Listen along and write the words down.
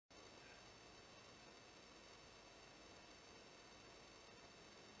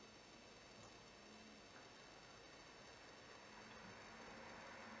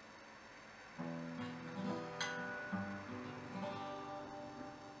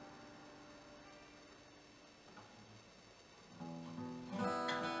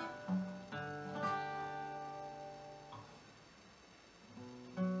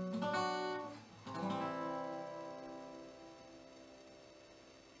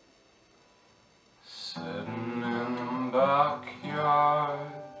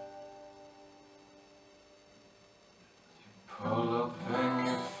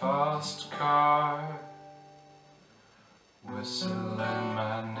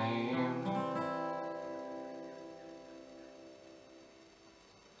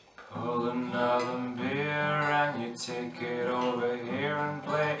pull another beer and you take it over here and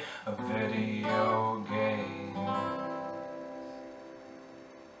play a video game.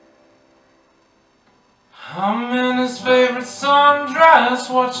 I'm in his favorite sundress,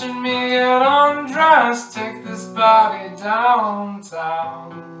 watching me get undressed, take this body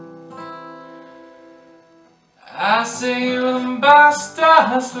downtown. I see you in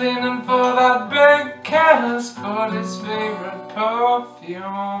Bastards, leaning for that big kiss, put his favorite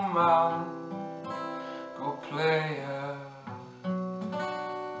perfume on. Go play a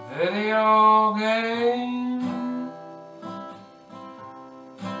video game.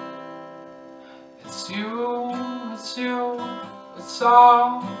 It's you, it's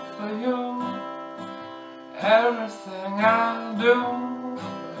all for you. Everything I do,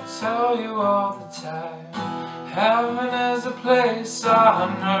 I tell you all the time. Heaven is a place on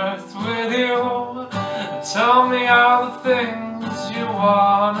earth with you. Tell me all the things you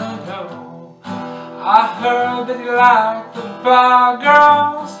wanna do. I heard that you like the bar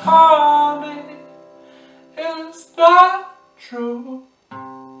girls, honey. Is that true?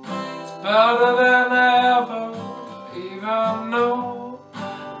 It's better than I ever even knew.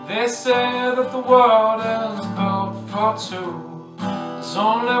 They say that the world is built for two. It's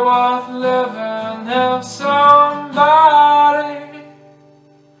only worth living if somebody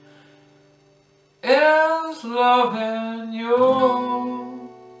is loving you.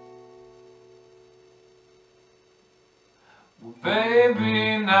 Well,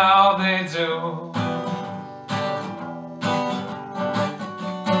 baby, now they do.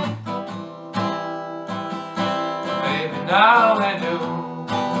 Baby, now they do.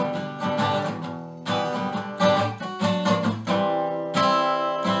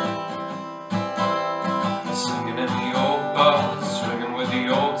 Singing in the old bars, swinging with the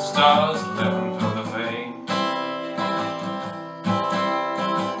old stars, living for the fame.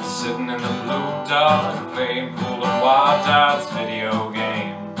 Sitting in the blue dark, playing pool and wild darts video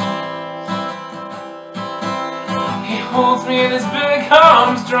games. He holds me in his big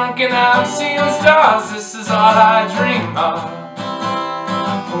arms, drunk and I'm seeing stars. This is all I dream of.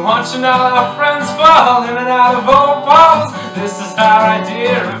 Watching all our friends fall in and out of old balls. This is our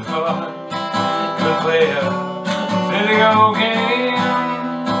idea of fun. Good play a video games.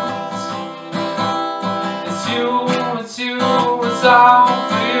 It's you, it's all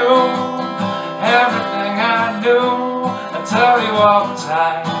for you. Everything I do, I tell you all the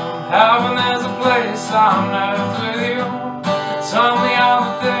time. Heaven is a place on earth with you. Tell me all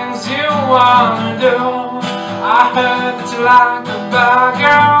the things you wanna do. I heard that you like the bad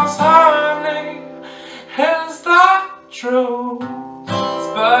girls, honey. Is that true? It's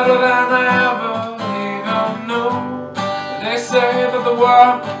better than I ever even knew. They say that the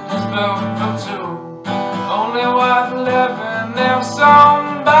world is built for two. Only worth living if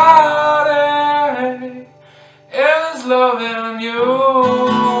somebody is loving you.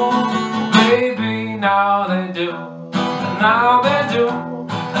 Baby, now they do, and now they do,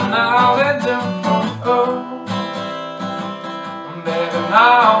 and now they do. Oh. Baby,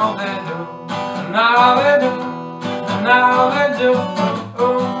 now they do, and now they do, and now they do.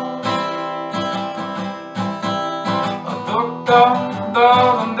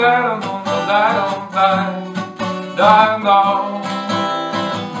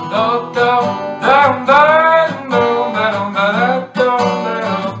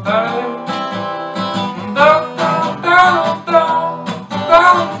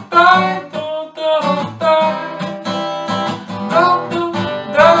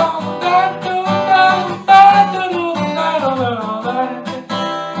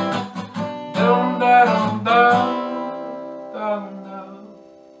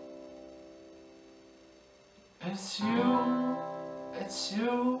 It's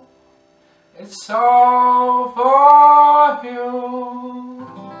you, it's all for you.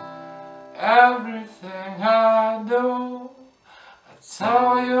 Everything I do, I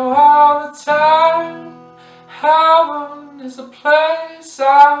tell you all the time. Heaven is a place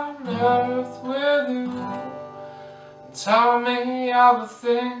on earth with you. Tell me all the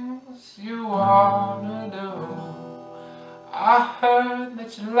things you wanna do. I heard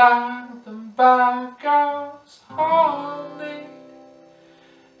that you like them bad girls, honey.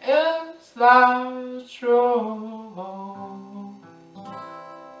 Is that true?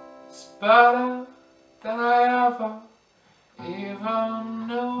 It's better than I ever even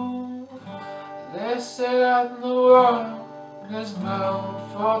knew. They say that the world is built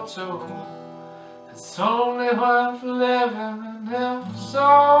for two. It's only worth living if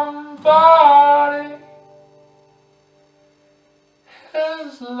somebody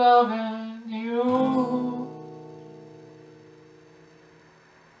is loving you.